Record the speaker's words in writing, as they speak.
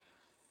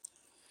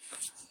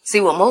See,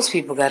 what most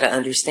people got to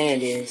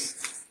understand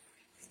is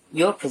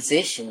your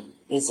position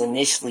is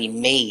initially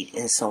made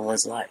in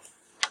someone's life.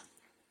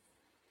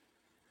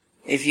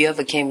 If you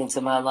ever came into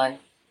my life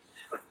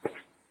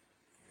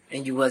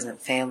and you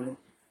wasn't family,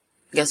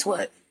 guess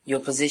what? Your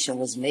position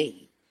was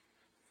made.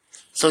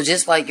 So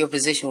just like your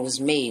position was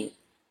made,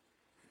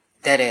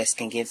 that ass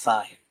can get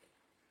fired.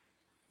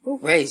 Who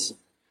raised you?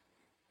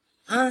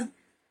 Huh?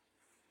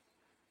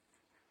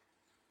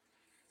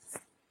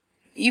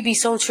 You be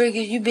so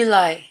triggered, you be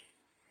like,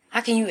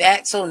 how can you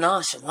act so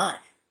nonchalant?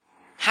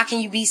 How can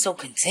you be so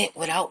content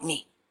without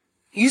me?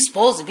 You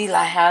supposed to be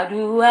like, how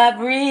do I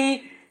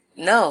breathe?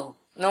 No,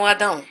 I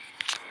don't.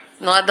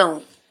 No, I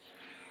don't.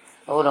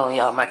 Hold on,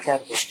 y'all, my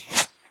cat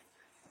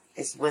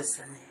is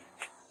whistling.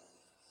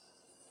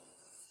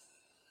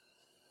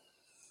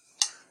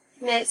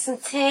 Need some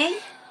tea?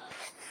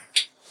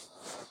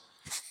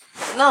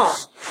 No,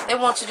 they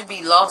want you to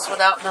be lost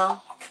without them.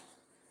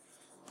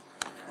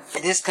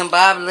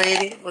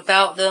 Discombobulated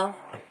without them.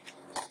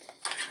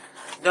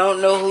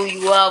 Don't know who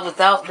you are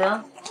without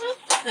them.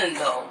 What in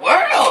the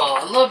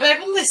world? Little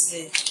baby,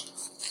 listen.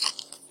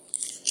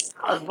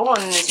 I was born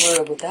in this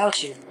world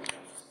without you.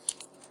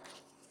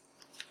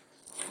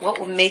 What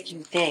would make you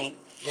think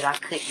that I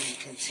couldn't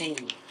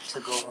continue to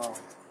go on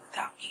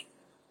without you?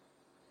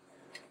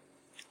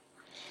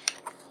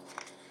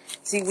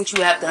 See, what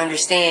you have to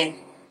understand,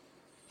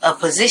 a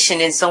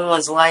position in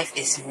someone's life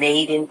is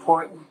made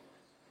important.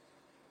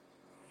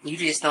 You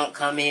just don't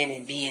come in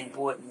and be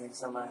important in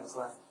somebody's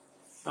life.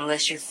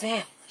 Unless you're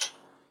family.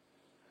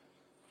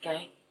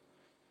 Okay?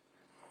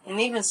 And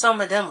even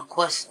some of them are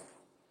questionable.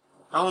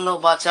 I don't know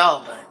about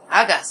y'all, but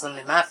I got some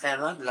in my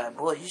family. I'll be like,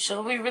 boy, you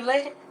sure we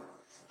related?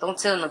 Don't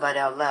tell nobody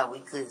out loud, we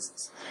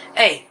cousins.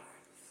 Hey,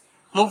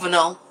 moving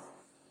on.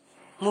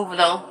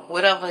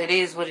 Whatever it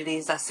is, what it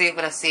is. I said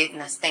what I said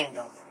and I stand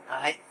on it.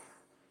 Alright?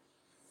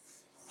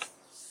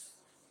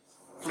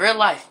 Real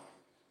life.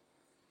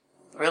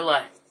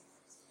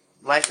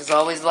 Life is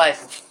always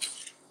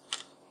life.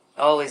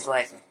 Always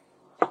life.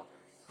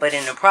 But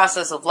in the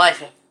process of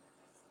life,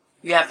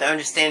 you have to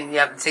understand you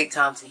have to take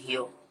time to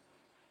heal.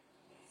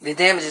 The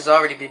damage has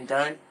already been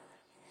done.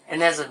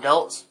 And as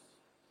adults,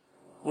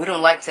 we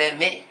don't like to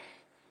admit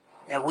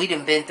that we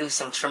done been through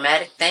some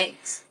traumatic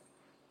things.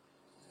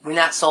 We're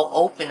not so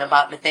open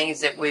about the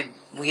things that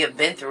we have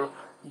been through.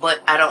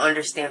 But I don't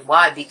understand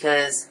why,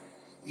 because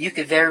you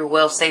could very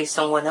well save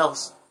someone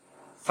else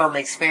from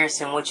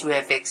experiencing what you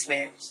have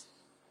experienced.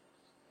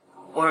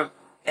 Or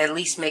at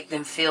least make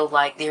them feel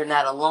like they're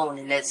not alone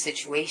in that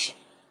situation.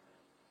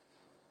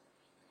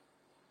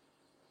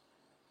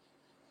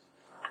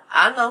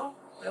 I know.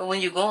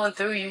 When you're going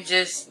through,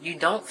 you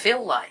don't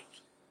feel like.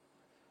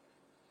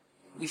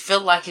 You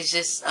feel like it's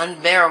just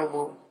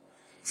unbearable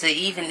to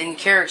even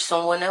encourage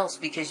someone else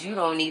because you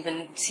don't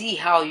even see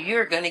how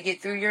you're going to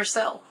get through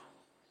yourself.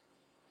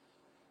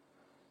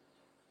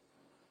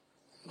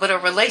 But a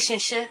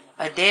relationship,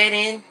 a dead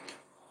end,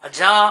 a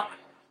job,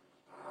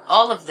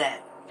 all of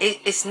that,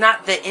 it's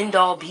not the end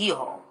all be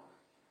all.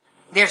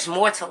 There's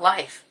more to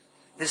life.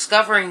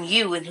 Discovering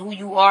you and who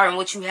you are and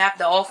what you have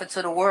to offer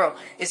to the world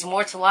is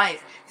more to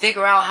life.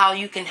 Figure out how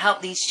you can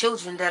help these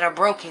children that are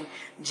broken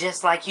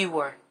just like you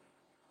were.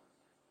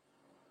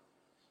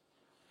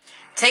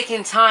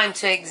 Taking time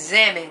to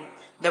examine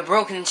the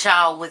broken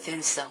child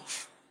within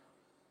self.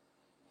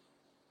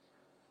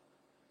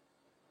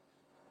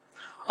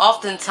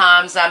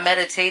 Oftentimes I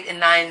meditate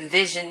and I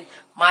envision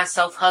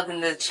myself hugging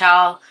the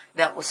child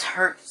that was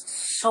hurt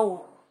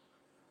so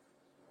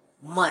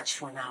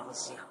much when I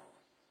was young.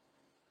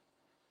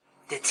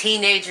 The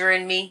teenager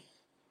in me,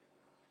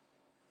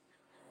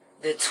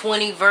 the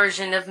 20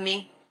 version of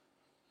me,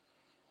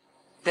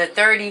 the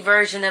 30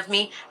 version of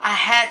me, I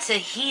had to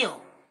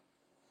heal.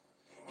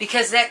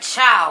 Because that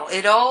child,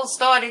 it all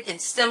started and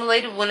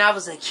stimulated when I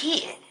was a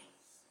kid.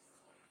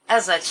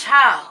 As a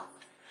child,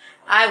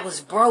 I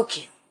was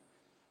broken.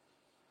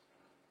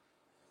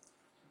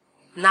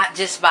 Not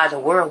just by the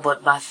world,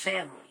 but by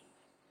family,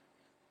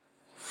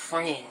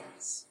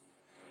 friends,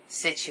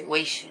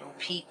 situational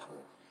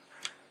people,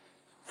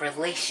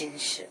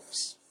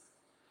 relationships.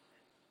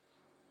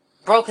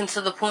 Broken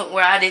to the point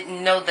where I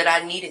didn't know that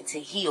I needed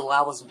to heal.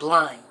 I was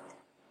blind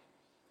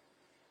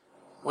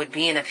with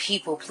being a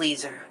people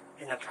pleaser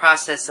in the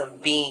process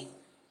of being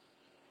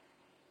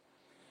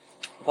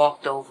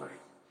walked over.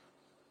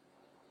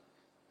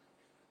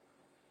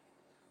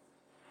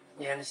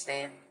 You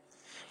understand?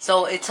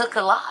 So it took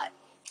a lot,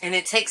 and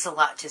it takes a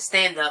lot to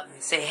stand up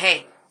and say,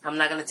 hey, I'm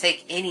not going to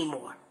take any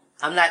more.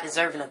 I'm not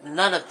deserving of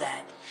none of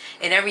that.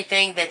 And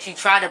everything that you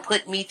try to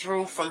put me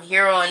through from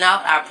here on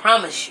out, I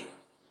promise you,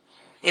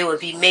 it would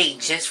be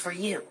made just for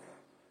you.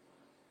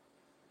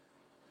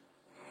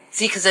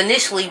 See, because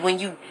initially when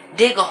you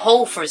dig a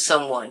hole for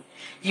someone,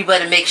 you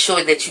better make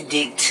sure that you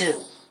dig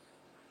two.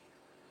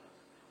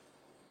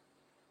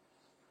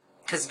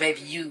 Because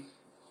baby, you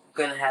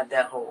going to have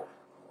that hole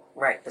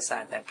right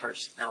beside that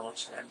person. I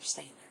want you to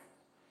understand that.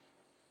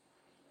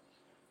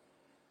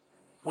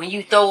 When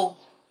you throw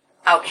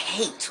out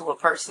hate to a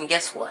person,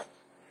 guess what?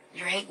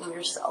 You're hating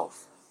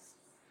yourself.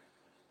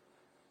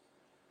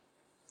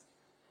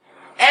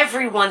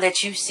 Everyone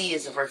that you see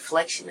is a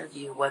reflection of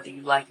you, whether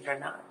you like it or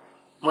not,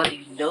 whether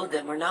you know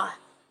them or not.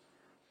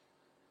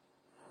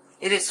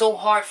 It is so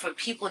hard for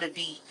people to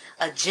be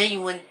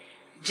genuinely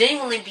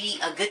be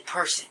a good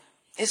person.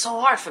 It's so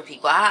hard for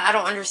people. I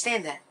don't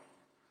understand that.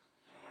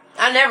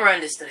 I never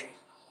understood it.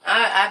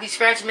 I be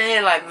scratching my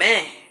head like,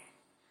 man,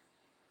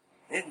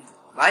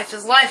 life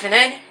is life, and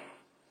ain't it?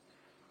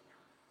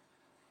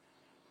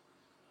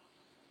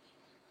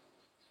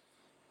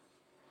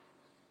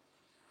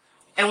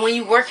 And when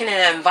you work in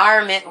an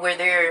environment where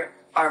there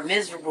are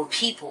miserable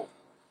people,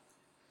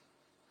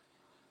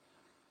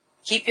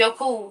 keep your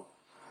cool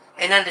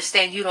and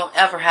understand you don't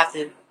ever have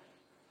to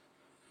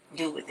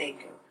do what they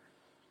do.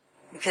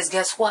 Because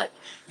guess what?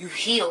 You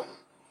healed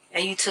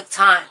and you took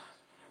time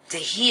to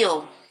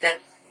heal that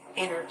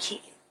inner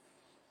kid,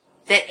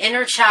 that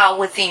inner child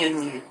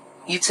within you.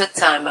 You took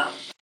time out.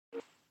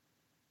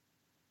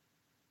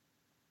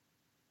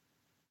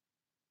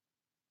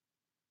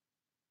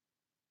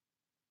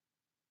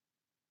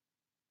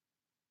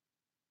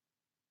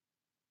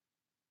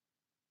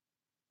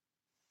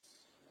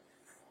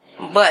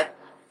 But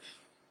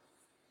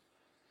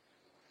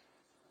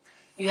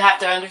you have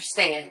to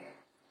understand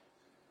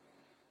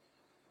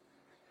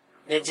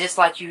that just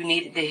like you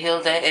needed to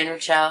heal that inner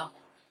child,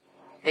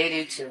 they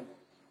do too.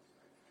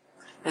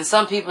 And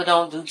some people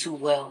don't do too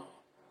well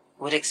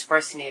with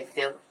expressing their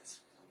feelings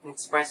and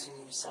expressing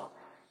themselves.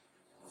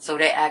 So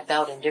they act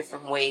out in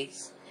different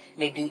ways.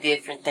 They do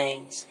different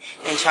things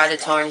and try to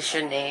tarnish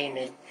your name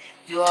and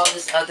do all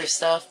this other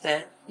stuff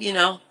that,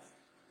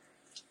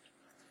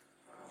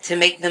 to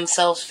make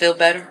themselves feel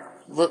better,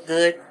 look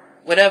good,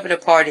 whatever the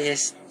part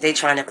is, they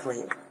trying to play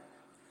it.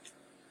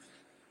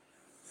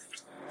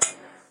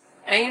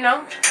 And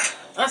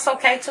that's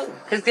okay too.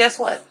 Because guess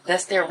what?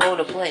 That's their role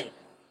to play.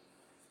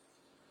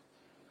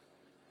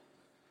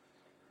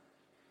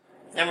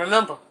 And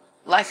remember,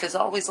 life is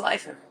always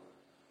life.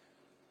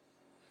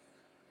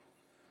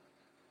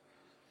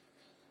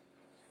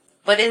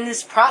 But in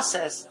this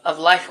process of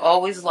life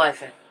always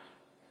life,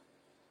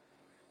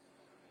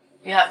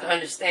 you have to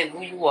understand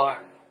who you are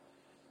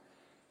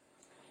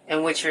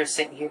and what you're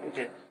sitting here to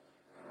do.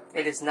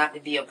 It is not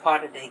to be a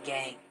part of their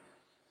gang,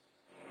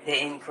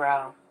 the in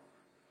crowd.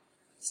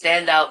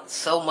 Stand out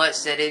so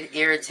much that it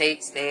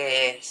irritates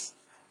their ass.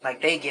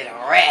 Like they get a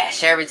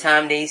rash every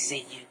time they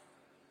see you.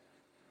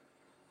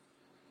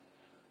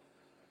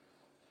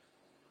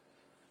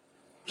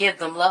 Give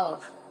them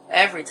love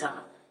every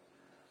time.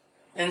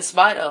 In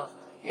spite of.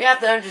 You have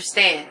to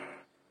understand,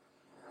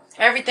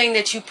 everything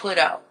that you put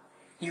out,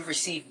 you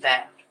receive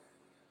back.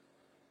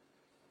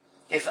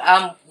 If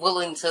I'm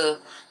willing to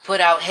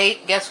put out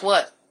hate, guess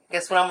what?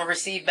 Guess what I'm going to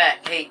receive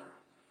back? Hate.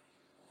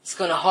 It's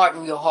going to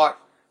harden your heart.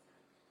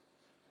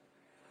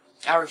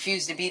 I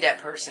refuse to be that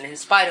person. In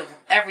spite of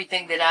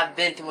everything that I've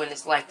been through in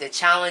this life, the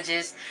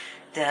challenges,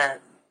 the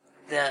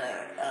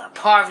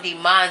poverty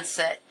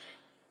mindset,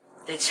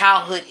 the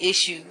childhood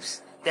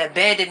issues, the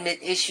abandonment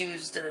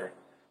issues, the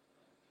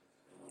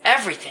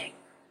everything.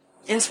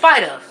 In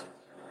spite of,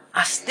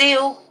 I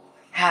still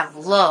have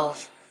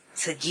love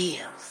to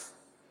give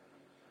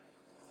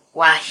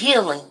while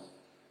healing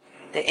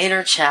the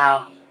inner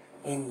child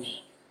in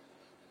me.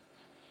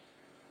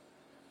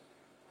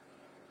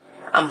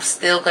 I'm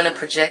still going to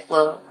project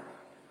love.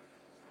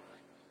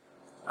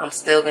 I'm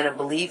still going to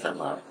believe in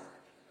love.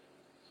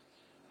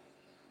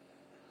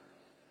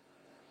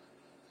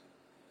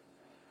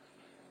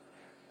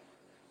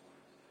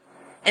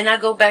 And I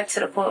go back to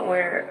the point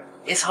where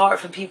it's hard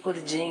for people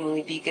to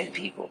genuinely be good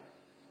people.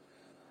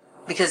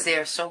 Because they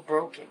are so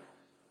broken,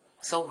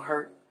 so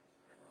hurt,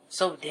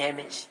 so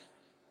damaged.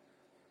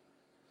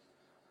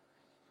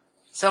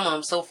 Some of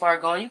them so far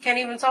gone, you can't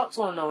even talk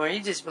to them no more.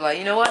 You just be like,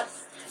 you know what?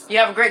 You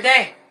have a great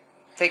day.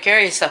 Take care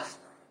of yourself.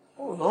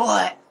 Oh,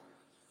 Lord.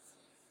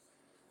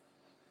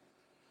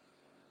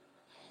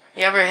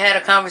 You ever had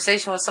a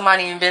conversation with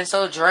somebody and been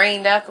so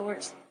drained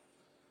afterwards?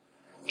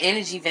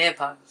 Energy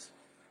vampires.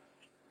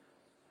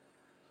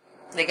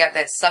 They got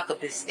that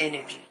succubus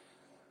energy.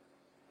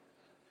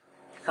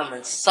 Come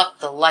and suck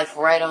the life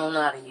right on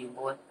out of you,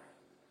 boy.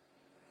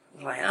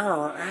 You're like,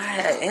 oh, I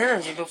had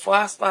energy before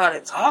I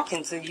started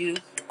talking to you.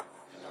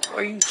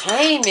 Or you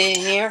came in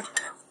here.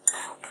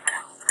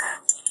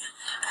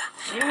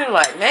 You're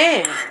like,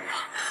 man.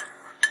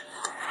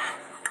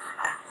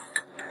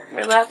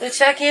 We'll have to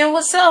check in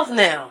with self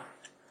now.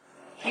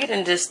 You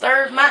done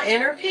disturbed my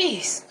inner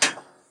peace.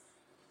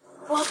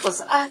 What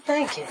was I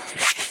thinking?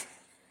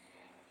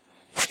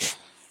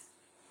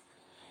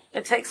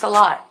 It takes a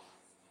lot.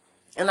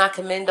 And I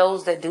commend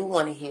those that do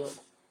want to heal.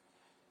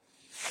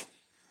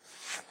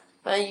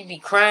 Man, you be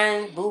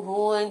crying,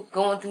 boo-hooing,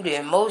 going through the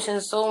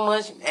emotions so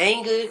much,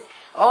 anger,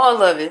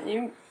 all of it.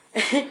 You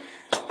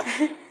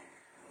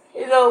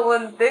know,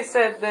 when they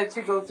said that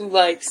you go through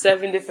like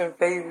 7 different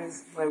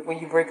phases, like when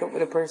you break up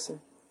with a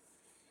person.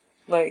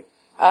 Like,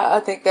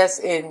 I think that's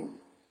in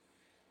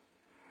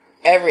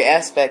every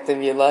aspect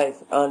of your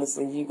life,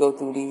 honestly. You go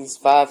through these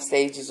 5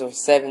 stages or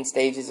 7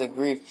 stages of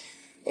grief.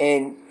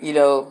 And,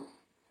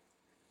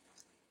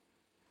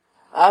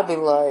 I'd be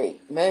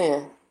like,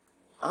 man,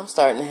 I'm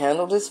starting to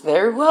handle this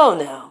very well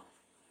now.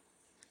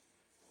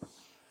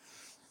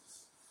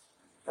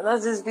 And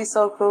I'd just be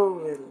so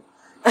cool with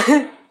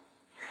it.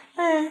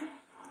 Man,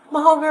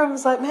 my homegirl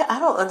was like, man, I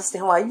don't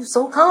understand why you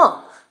so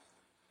calm.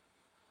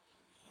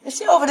 And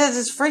she over there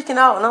just freaking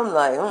out. And I'm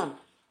like,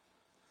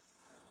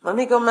 let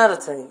me go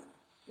meditate.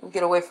 Let me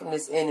get away from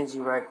this energy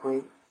right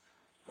quick.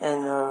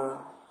 And I'm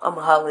going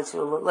to holler at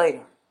you a little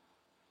later.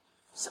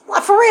 She's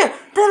like, for real?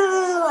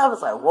 I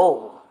was like,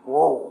 whoa.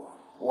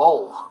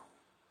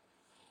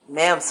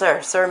 Ma'am,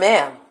 sir,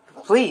 ma'am.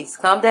 Please,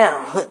 calm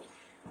down.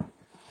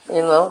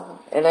 You know,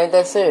 it ain't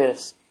that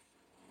serious.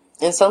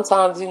 And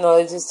sometimes, you know,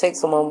 it just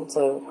takes a moment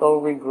to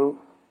go regroup.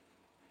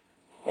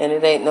 And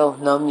it ain't no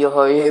numb your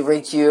heart,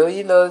 Rachel.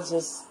 You know, it's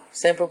just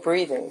simple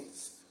breathing.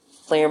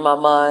 Clearing my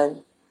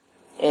mind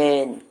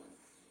and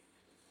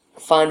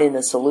finding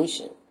a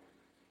solution.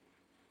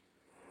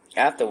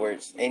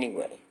 Afterwards,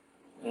 anyway.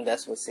 And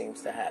that's what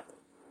seems to happen.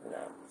 You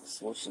know, the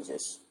solution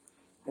just,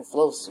 it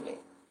flows to me.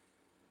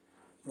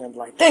 And I'm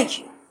like, thank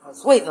you. I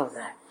was waiting on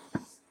that.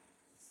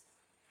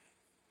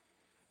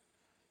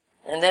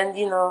 And then,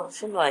 you know,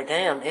 she's like,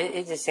 damn,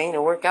 it just ain't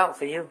to work out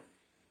for you.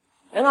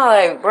 And I'm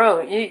like,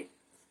 bro, you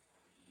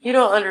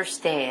don't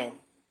understand.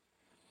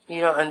 You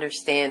don't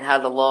understand how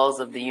the laws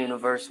of the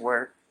universe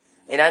work.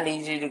 And I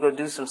need you to go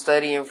do some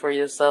studying for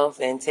yourself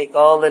and take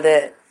all of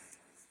that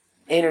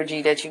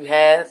energy that you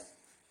have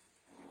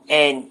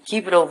and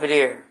keep it over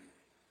there.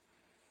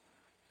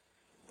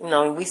 You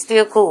know, we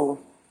still cool.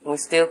 We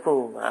still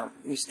cool.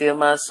 You still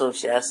my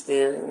associate. I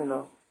still, you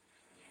know.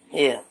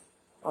 Yeah.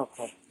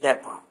 Okay.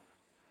 That part.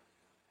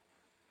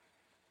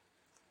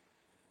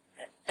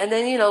 And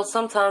then, you know,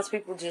 sometimes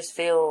people just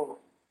feel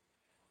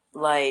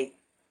like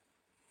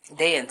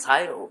they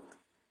entitled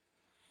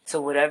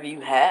to whatever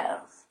you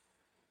have.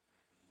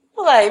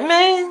 Like,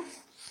 man,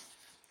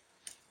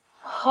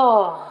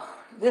 oh,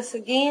 this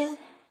again?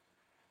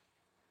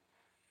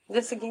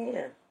 This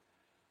again.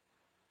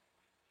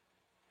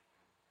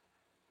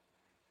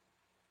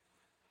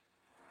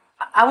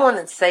 I want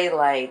to say,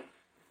 like,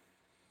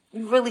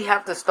 you really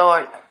have to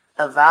start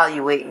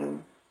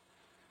evaluating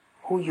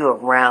who you're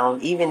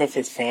around, even if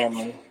it's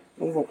family.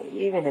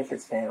 Even if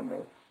it's family.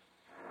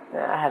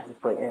 I have to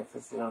put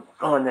emphasis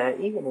on that,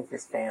 even if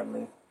it's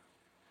family.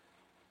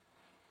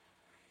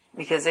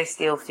 Because they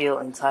still feel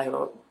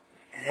entitled.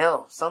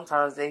 Hell,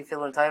 sometimes they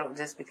feel entitled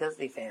just because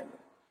they family.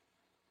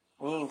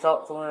 You can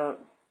talk to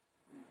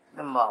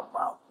them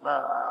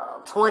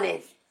about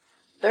 20,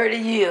 30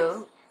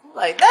 years.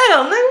 Like,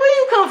 damn, nigga, where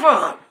you come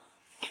from?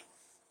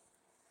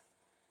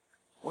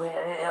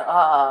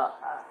 Well,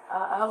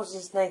 I was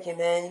just thinking,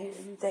 man,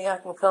 you think I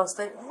can come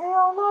stay?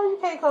 Hell no, you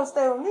can't come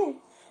stay with me.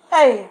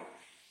 Hey,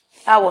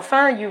 I will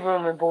find you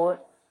room and board.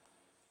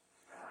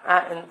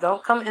 And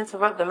don't come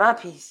interrupting my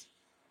peace.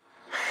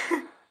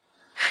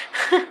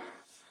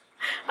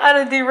 I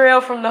done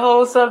derailed from the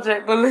whole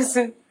subject, but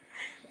listen,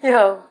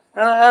 yo,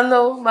 I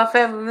know my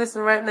family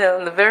listening right now,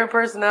 and the very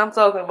person that I'm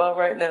talking about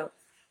right now.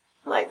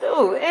 I'm like,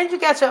 dude, and you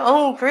got your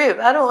own crib.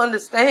 I don't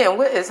understand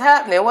what is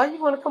happening. Why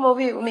you want to come over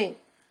here with me?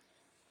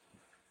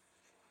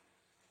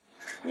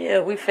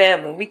 Yeah, we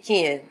family. We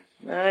kin.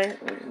 All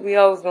right? We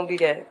always going to be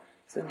there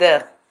to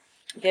death.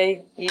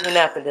 Okay? Even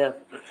after death.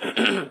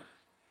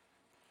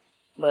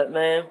 But,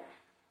 man,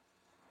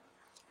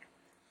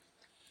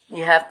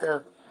 you have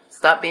to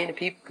stop being a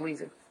people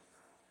pleaser.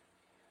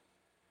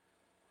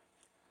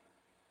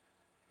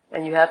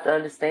 And you have to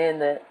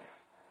understand that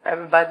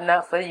everybody's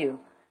not for you.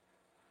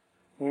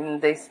 Even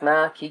if they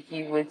smile,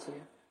 kiki with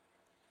you,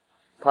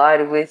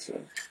 party with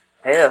you.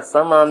 Hell,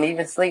 some of them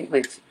even sleep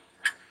with you.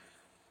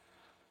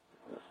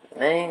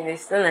 They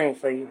still ain't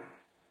for you.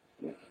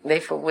 They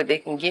for what they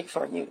can get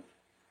from you.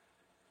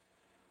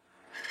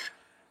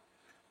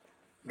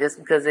 Just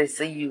because they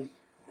see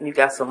you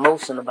got some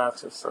motion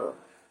about yourself.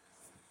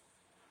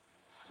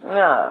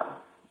 Nah.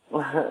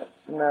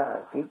 Nah.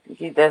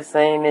 Keep that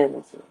same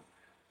energy.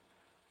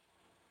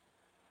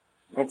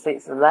 It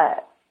takes a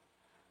lot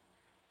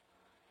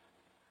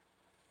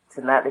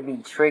to not to be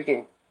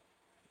triggered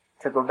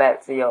to go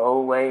back to your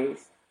old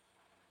ways.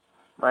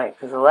 Like,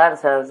 because a lot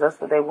of times that's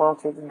what they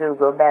want you to do.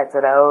 Go back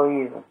to that old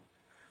you.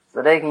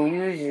 So they can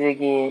use you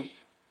again.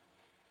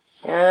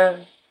 Yeah.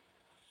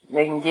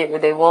 They can get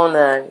what they want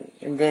out of it.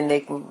 And then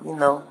they can, you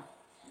know,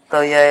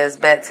 throw your ass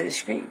back to the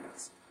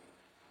streets.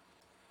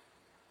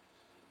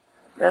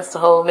 That's the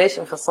whole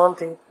mission for some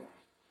people.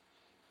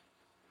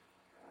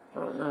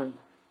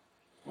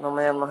 No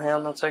ma'am, no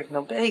ham, no turkey,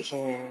 no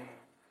bacon.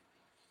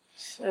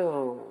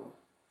 Shoot.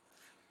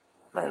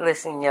 But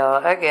listen,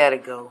 y'all, I gotta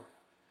go.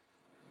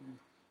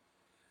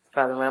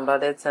 Probably around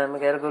about that time, I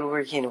gotta go to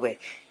work anyway.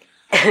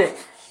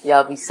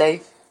 Y'all be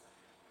safe.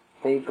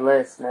 Be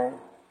blessed, man.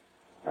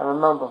 And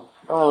remember,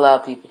 don't allow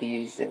people to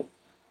use you.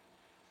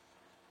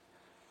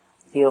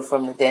 Heal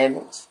from the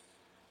damage.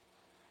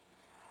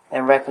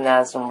 And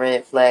recognize some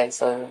red flags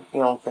so you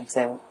don't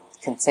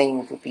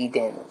continue to be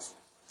damaged.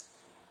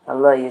 I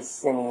love you,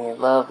 sending you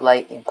love,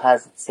 light, and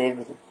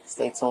positivity.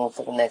 Stay tuned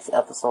for the next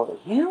episode of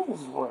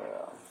Hugh's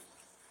World.